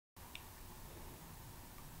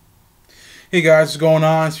Hey guys, what's going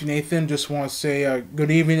on? It's Nathan. Just want to say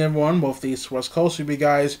good evening, everyone, both the East West Coast. Hope you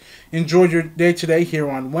guys enjoyed your day today here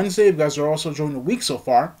on Wednesday. You guys are also enjoying the week so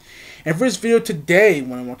far. And for this video today,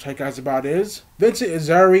 what I want to tell you guys about is Vincent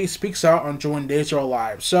Irizarry speaks out on joining Days Are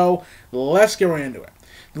Alive. So let's get right into it.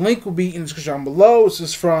 The link will be in the description down below. This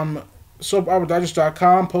is from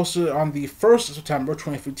soapoperadigest.com, posted on the 1st of September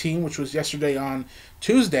 2015, which was yesterday on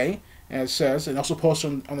Tuesday, as it says, and also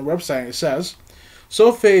posted on the website, it says,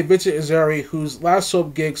 Sophie Vincent Irizarry, whose last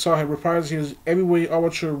soap gig saw him reprising his heavyweight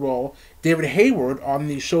amateur role, David Hayward, on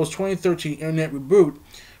the show's 2013 internet reboot,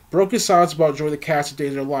 broke his silence about joining the cast of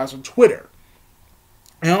Days Are Alive on Twitter.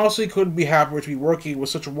 And honestly couldn't be happier to be working with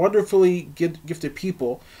such wonderfully gifted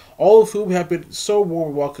people, all of whom have been so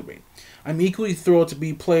warm and welcoming. I'm equally thrilled to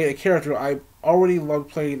be playing a character I already loved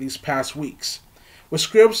playing these past weeks, with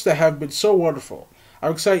scripts that have been so wonderful.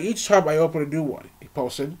 I'm excited each time I open a new one, he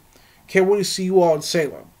posted. Can't wait to see you all in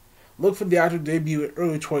Salem. Look for the actor debut in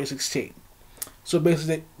early 2016. So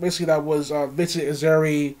basically that was Vincent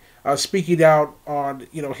Irizarry speaking out on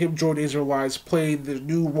him joining Days Are Alive, playing the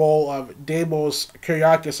new role of Deimos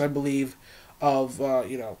Kyriakis, I believe, of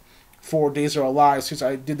for Days Are Alive. Since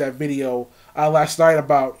I did that video last night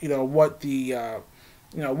about what the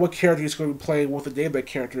what character he's going to be playing, what the name of that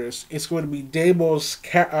character is. It's going to be Deimos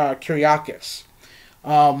Kyriakis.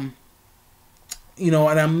 And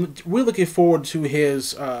I'm really looking forward to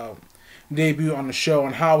his debut on the show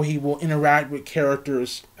and how he will interact with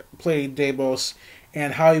characters playing Deimos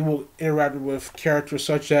and how he will interact with characters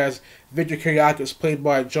such as Victor Kyriakis, played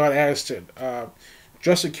by John Aniston,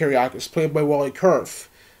 Justin Kyriakis, played by Wally Kurth,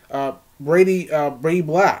 Brady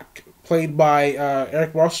Black, played by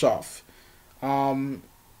Eric Rossoff, and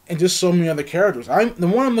just so many other characters. The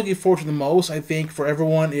one I'm looking forward to the most, I think, for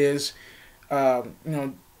everyone is,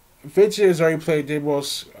 Vincent has already played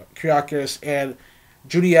Deimos Kyriakis, and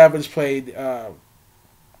Judy Evans played,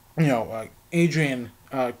 Adrian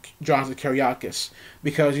Johnson Kyriakis,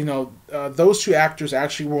 because those two actors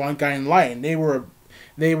actually were on Guiding Light.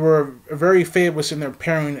 They were very famous in their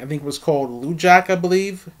pairing. I think it was called Lou Jack, I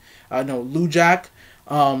believe. Lou Jack.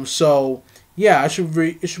 So yeah, it should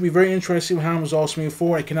be very interesting how it was also moving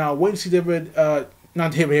forward. I cannot wait to see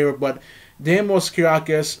not David Hayward, but Deimos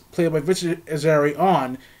Kyriakis, played by Vincent Irizarry,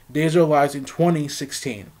 on Days Are Alive in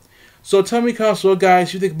 2016. So tell me in the comments below, guys,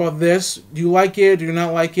 what you think about this. Do you like it? Do you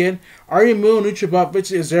not like it? Are you more neutral about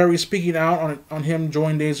Vincent Irizarry speaking out on him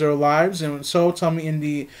joining Days Are Alive? And so tell me in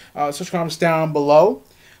the search comments down below.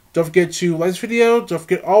 Don't forget to like this video. Don't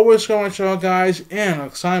forget always go on my channel, guys. And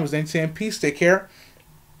next time, was Nathan. Peace. Take care.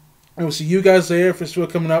 And we'll see you guys later for this video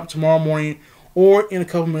coming up tomorrow morning or in a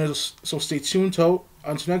couple minutes. So stay tuned.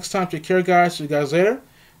 Until next time, take care, guys. See you guys later.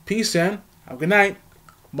 Peace and have a good night.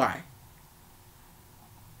 Bye.